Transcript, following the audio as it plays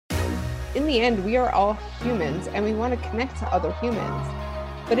in the end, we are all humans and we want to connect to other humans.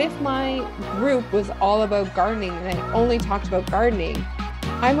 But if my group was all about gardening and I only talked about gardening,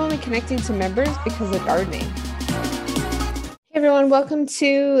 I'm only connecting to members because of gardening. Hey everyone, welcome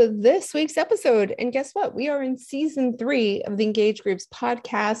to this week's episode. And guess what? We are in season 3 of the Engage Groups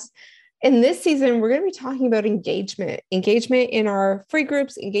podcast. In this season, we're going to be talking about engagement in our free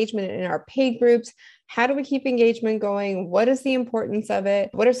groups, engagement in our paid groups. How do we keep engagement going? What is the importance of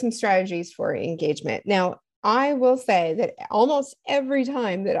it? What are some strategies for engagement? Now, I will say that almost every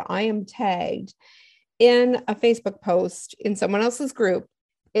time that I am tagged in a Facebook post in someone else's group,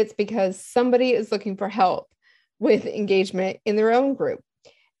 it's because somebody is looking for help with engagement in their own group.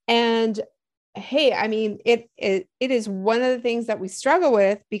 And hey, I mean, it is one of the things that we struggle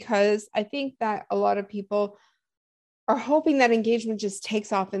with, because I think that a lot of people are hoping that engagement just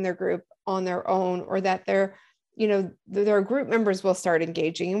takes off in their group on their own, or that their group members will start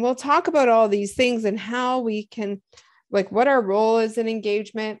engaging. And we'll talk about all these things and how we can, like, what our role is in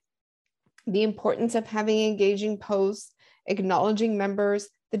engagement, the importance of having engaging posts, acknowledging members,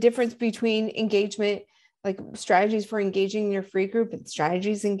 the difference between engagement, like strategies for engaging in your free group and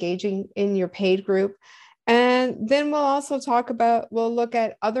strategies engaging in your paid group. And then we'll also we'll look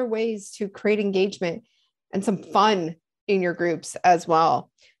at other ways to create engagement and some fun in your groups as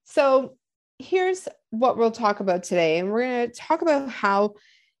well. So here's what we'll talk about today. And we're going to talk about how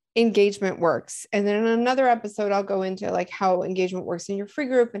engagement works. And then in another episode, I'll go into like how engagement works in your free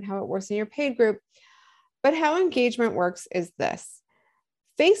group and how it works in your paid group. But how engagement works is this.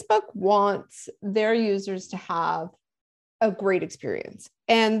 Facebook wants their users to have a great experience.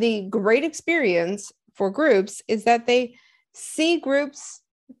 And the great experience for groups is that they see groups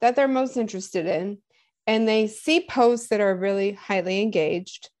that they're most interested in, and they see posts that are really highly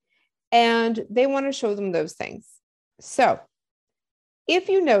engaged, and they want to show them those things. So if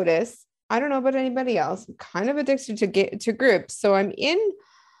you notice, I don't know about anybody else, I'm kind of addicted to groups. So I'm in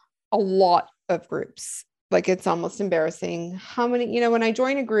a lot of groups. Like, it's almost embarrassing how many, when I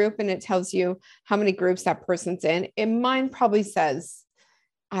join a group and it tells you how many groups that person's in, mine probably says,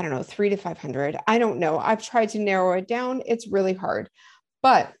 I don't know, 300 to 500. I don't know. I've tried to narrow it down. It's really hard.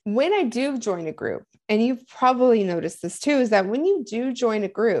 But when I do join a group, and you've probably noticed this too, is that when you do join a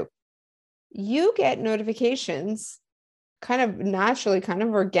group, you get notifications kind of naturally, kind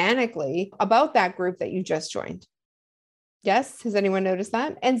of organically about that group that you just joined. Yes. Has anyone noticed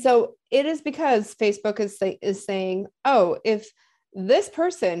that? And so it is because Facebook is saying, oh, if this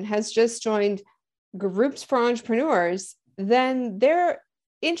person has just joined Groups for Entrepreneurs, then they're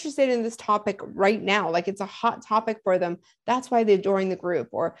interested in this topic right now. Like, it's a hot topic for them. That's why they joined the group,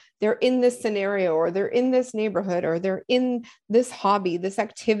 or they're in this scenario, or they're in this neighborhood, or they're in this hobby, this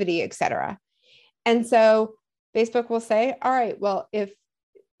activity, etc. And so Facebook will say, all right, well, if,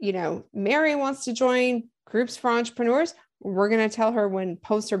 Mary wants to join Groups for Entrepreneurs, we're going to tell her when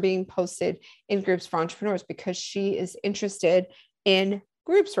posts are being posted in Groups for Entrepreneurs, because she is interested in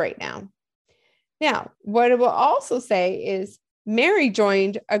groups right now. Now, what it will also say is Mary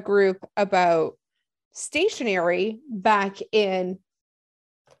joined a group about stationery back in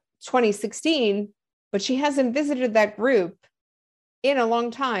 2016, but she hasn't visited that group in a long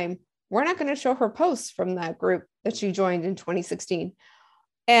time. We're not going to show her posts from that group that she joined in 2016.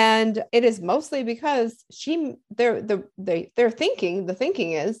 And it is mostly because the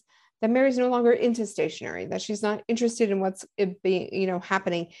thinking is that Mary's no longer into stationery, that she's not interested in what's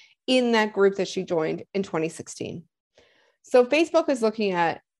happening in that group that she joined in 2016. So Facebook is looking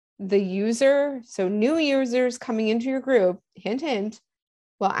at the user. So new users coming into your group, hint, hint,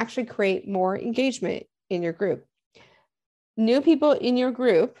 will actually create more engagement in your group. New people in your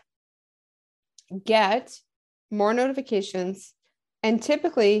group get more notifications and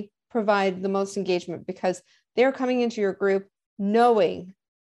typically provide the most engagement, because they're coming into your group knowing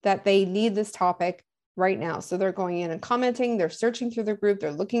that they need this topic right now. So they're going in and commenting, they're searching through their group,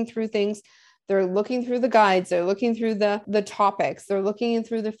 they're looking through things, they're looking through the guides, they're looking through the topics, they're looking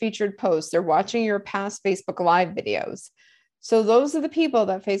through the featured posts, they're watching your past Facebook Live videos. So those are the people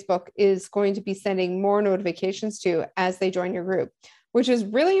that Facebook is going to be sending more notifications to as they join your group, which is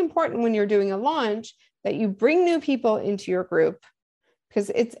really important when you're doing a launch, that you bring new people into your group, because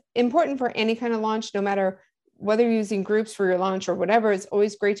it's important for any kind of launch, no matter whether you're using groups for your launch or whatever. It's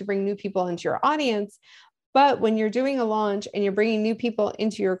always great to bring new people into your audience. But when you're doing a launch and you're bringing new people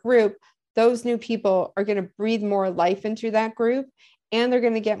into your group, those new people are going to breathe more life into that group, and they're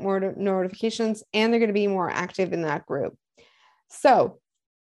going to get more notifications, and they're going to be more active in that group. So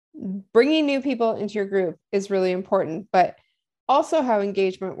bringing new people into your group is really important. But also how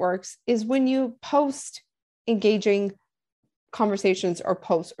engagement works is when you post engaging conversations or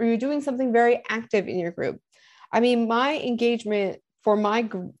posts, or you're doing something very active in your group. I mean, my engagement for my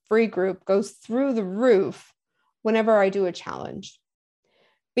free group goes through the roof whenever I do a challenge,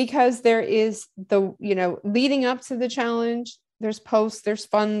 because there is leading up to the challenge, there's posts, there's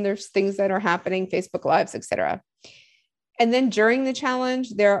fun, there's things that are happening, Facebook Lives, etc. And then during the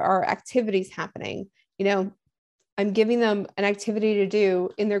challenge, there are activities happening. I'm giving them an activity to do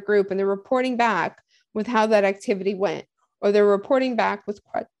in their group, and they're reporting back with how that activity went, or they're reporting back with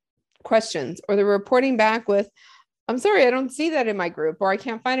questions, or they're reporting back with, I'm sorry, I don't see that in my group, or I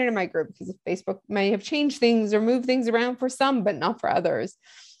can't find it in my group because Facebook may have changed things or moved things around for some, but not for others.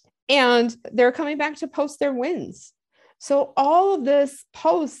 And they're coming back to post their wins. So all of this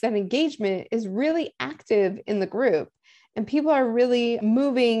posts and engagement is really active in the group. And people are really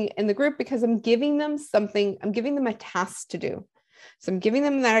moving in the group because I'm giving them something, I'm giving them a task to do. So I'm giving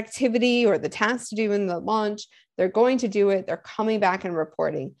them that activity or the task to do in the launch. They're going to do it. They're coming back and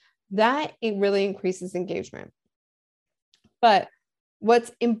reporting. That it really increases engagement. But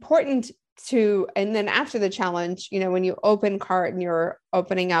what's important and then after the challenge, when you open cart and you're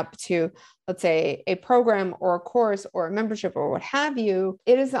opening up to, let's say, a program or a course or a membership or what have you,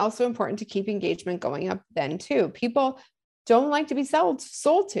 it is also important to keep engagement going up then too. People don't like to be sold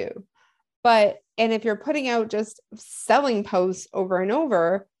to, and if you're putting out just selling posts over and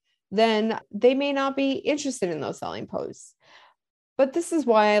over, then they may not be interested in those selling posts. But this is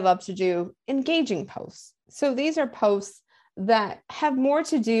why I love to do engaging posts. So these are posts that have more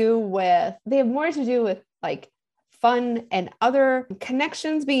to do with like fun and other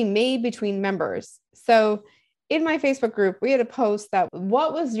connections being made between members. So in my Facebook group, we had a post that,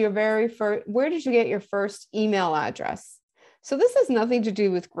 what was your very first, where did you get your first email address? So this has nothing to do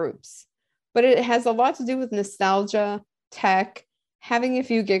with groups, but it has a lot to do with nostalgia, tech, having a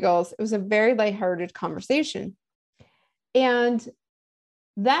few giggles. It was a very lighthearted conversation. And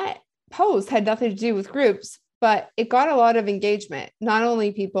that post had nothing to do with groups, but it got a lot of engagement. Not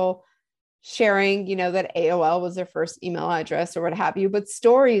only people sharing, that AOL was their first email address or what have you, but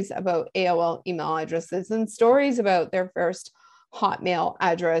stories about AOL email addresses and stories about their first Hotmail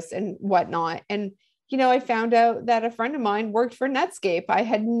address and whatnot. And, I found out that a friend of mine worked for Netscape. I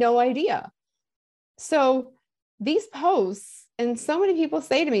had no idea. So these posts, and so many people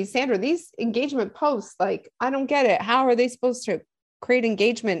say to me, Sandra, these engagement posts, like, I don't get it. How are they supposed to create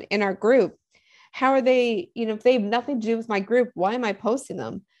engagement in our group? How are they, if they have nothing to do with my group, why am I posting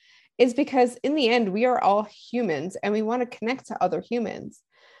them? It's because in the end, we are all humans and we want to connect to other humans.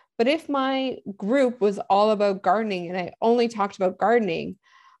 But if my group was all about gardening and I only talked about gardening,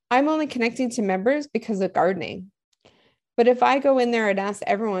 I'm only connecting to members because of gardening. But if I go in there and ask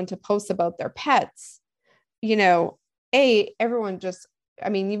everyone to post about their pets, everyone just,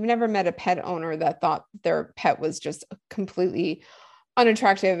 you've never met a pet owner that thought their pet was just completely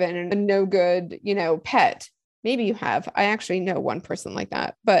unattractive and a no good, pet. Maybe you have. I actually know one person like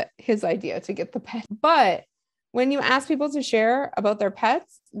that, but his idea to get the pet. But when you ask people to share about their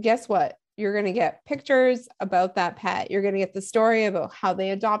pets, guess what? You're going to get pictures about that pet. You're going to get the story about how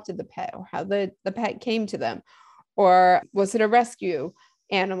they adopted the pet or how the pet came to them, or was it a rescue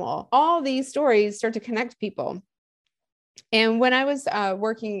animal? All these stories start to connect people. And when I was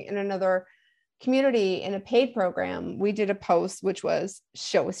working in another community in a paid program, we did a post, which was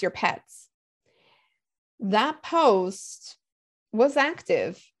show us your pets. That post was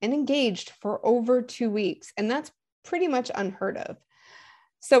active and engaged for over 2 weeks. And that's pretty much unheard of.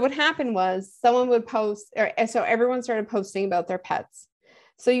 So what happened was someone would post, so everyone started posting about their pets.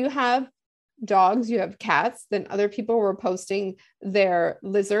 So you have dogs, you have cats, then other people were posting their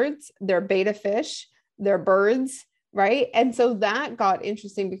lizards, their betta fish, their birds, right? And so that got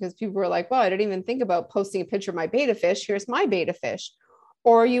interesting because people were like, well, I didn't even think about posting a picture of my betta fish. Here's my betta fish.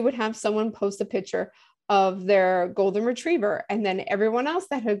 Or you would have someone post a picture of their golden retriever, and then everyone else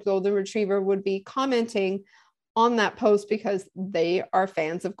that had golden retriever would be commenting on that post because they are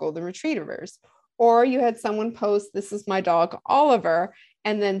fans of golden retrievers. Or you had someone post, this is my dog, Oliver.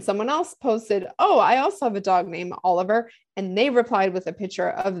 And then someone else posted, oh, I also have a dog named Oliver. And they replied with a picture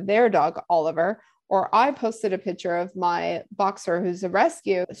of their dog, Oliver. Or I posted a picture of my boxer who's a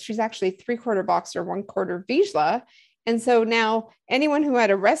rescue. She's actually 3/4 boxer, 1/4 Vizsla. And so now anyone who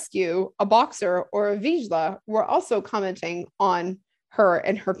had a rescue, a boxer or a Vizsla were also commenting on her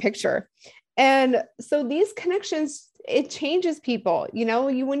and her picture. And so these connections, it changes people.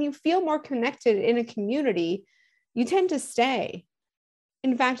 When you feel more connected in a community, you tend to stay.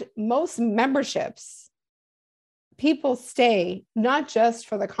 In fact, most memberships, people stay not just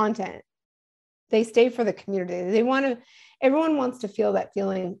for the content. They stay for the community. Everyone wants to feel that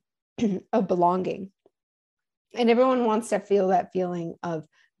feeling of belonging. And everyone wants to feel that feeling of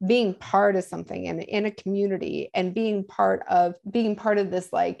being part of something and in a community, and being part of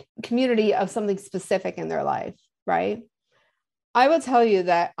this like community of something specific in their life, right? I will tell you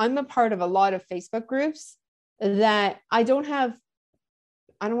that I'm a part of a lot of Facebook groups that I don't have.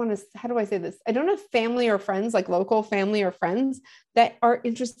 I don't want to, how do I say this? I don't have family or friends, like local family or friends that are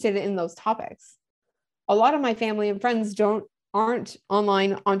interested in those topics. A lot of my family and friends aren't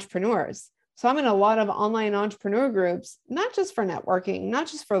online entrepreneurs. So I'm in a lot of online entrepreneur groups, not just for networking, not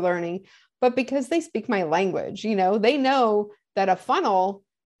just for learning, but because they speak my language. You know, they know that a funnel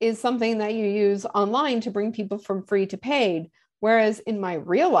is something that you use online to bring people from free to paid. Whereas in my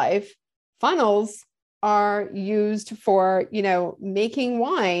real life, funnels are used for, you know, making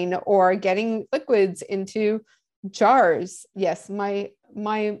wine or getting liquids into jars. Yes, my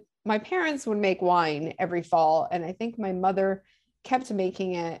parents would make wine every fall, and I think my mother kept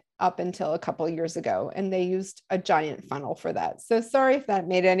making it up until a couple of years ago, and they used a giant funnel for that. So sorry if that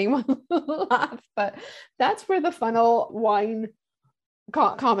made anyone laugh, but that's where the funnel wine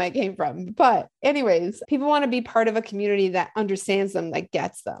comment came from. But anyways, people want to be part of a community that understands them, that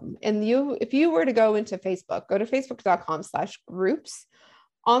gets them. And if you were to go into Facebook, go to facebook.com/groups.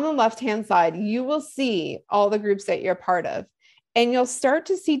 On the left-hand side, you will see all the groups that you're part of, and you'll start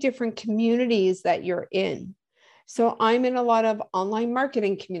to see different communities that you're in. So I'm in a lot of online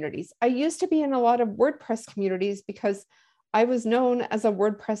marketing communities. I used to be in a lot of WordPress communities because I was known as a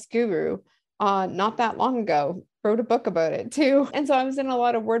WordPress guru not that long ago. Wrote a book about it too. And so I was in a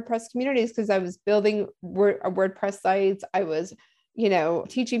lot of WordPress communities because I was building WordPress sites. I was, you know,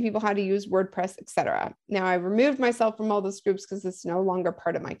 teaching people how to use WordPress, etc. Now I removed myself from all those groups because it's no longer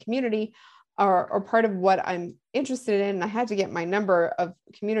part of my community or part of what I'm interested in. I had to get my number of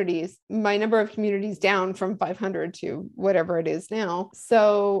communities down from 500 to whatever it is now.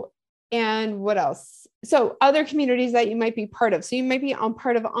 So, and what else? So other communities that you might be part of. So you might be on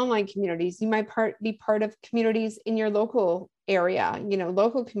part of online communities. You might be part of communities in your local area, you know,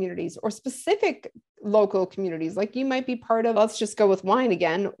 local communities or specific local communities. Like you might be part of, let's just go with wine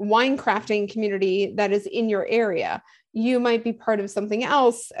again, wine crafting community that is in your area. You might be part of something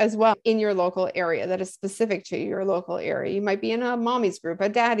else as well in your local area that is specific to your local area. You might be in a mommy's group, a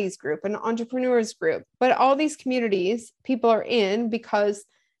daddy's group, an entrepreneur's group. But all these communities people are in because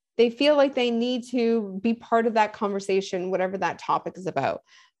they feel like they need to be part of that conversation, whatever that topic is about.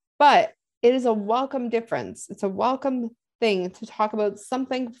 But it is a welcome difference. It's a welcome thing to talk about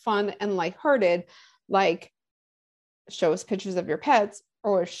something fun and lighthearted, like show us pictures of your pets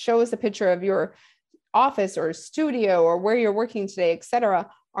or show us a picture of your office or studio or where you're working today, etc.,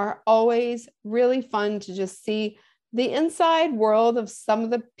 are always really fun to just see the inside world of some of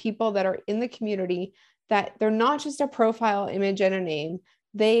the people that are in the community, that they're not just a profile image and a name.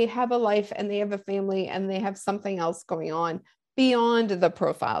 They have a life and they have a family and they have something else going on beyond the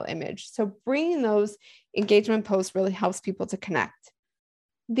profile image. So bringing those engagement posts really helps people to connect.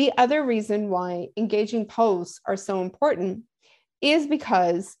 The other reason why engaging posts are so important is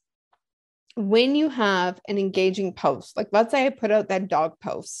because when you have an engaging post, like let's say I put out that dog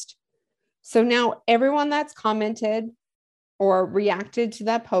post. So now everyone that's commented or reacted to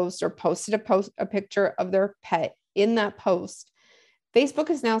that post or posted a picture of their pet in that post, Facebook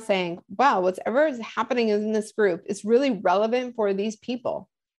is now saying, wow, whatever is happening in this group is really relevant for these people.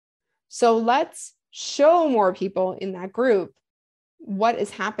 So let's show more people in that group what is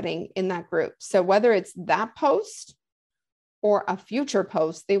happening in that group. So whether it's that post or a future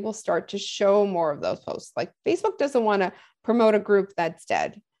post, they will start to show more of those posts. Like Facebook doesn't want to promote a group that's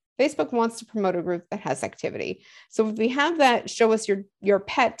dead. Facebook wants to promote a group that has activity. So if we have that show us your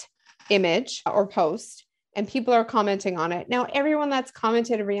pet image or post, and people are commenting on it. Now, everyone that's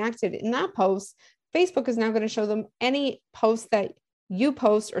commented and reacted in that post, Facebook is now going to show them any post that you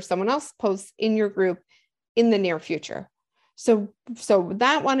post or someone else posts in your group in the near future. So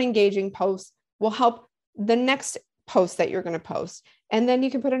that one engaging post will help the next post that you're going to post. And then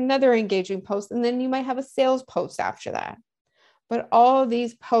you can put another engaging post, and then you might have a sales post after that. But all of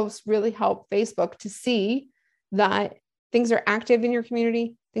these posts really help Facebook to see that things are active in your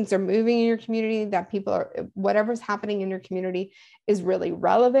community, things are moving in your community, that people are, whatever's happening in your community is really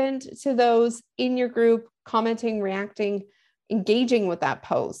relevant to those in your group, commenting, reacting, engaging with that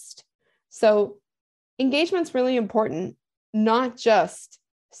post. So engagement's really important, not just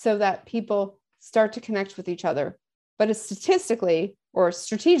so that people start to connect with each other, but it's statistically or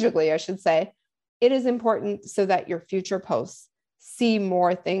strategically, I should say, it is important so that your future posts see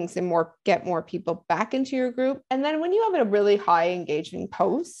more things and get more people back into your group. And then when you have a really high engaging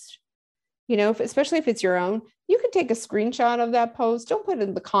post, you know, especially if it's your own, you can take a screenshot of that post. Don't put it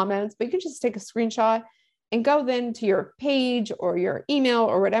in the comments, but you can just take a screenshot and go then to your page or your email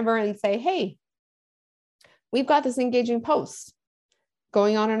or whatever and say, hey, we've got this engaging post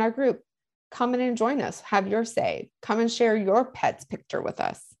going on in our group. Come in and join us. Have your say. Come and share your pet's picture with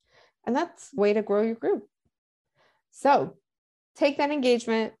us. And that's a way to grow your group. So take that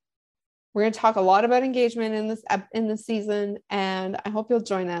engagement. We're going to talk a lot about engagement in this season, and I hope you'll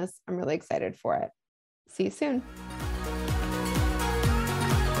join us. I'm really excited for it. See you soon.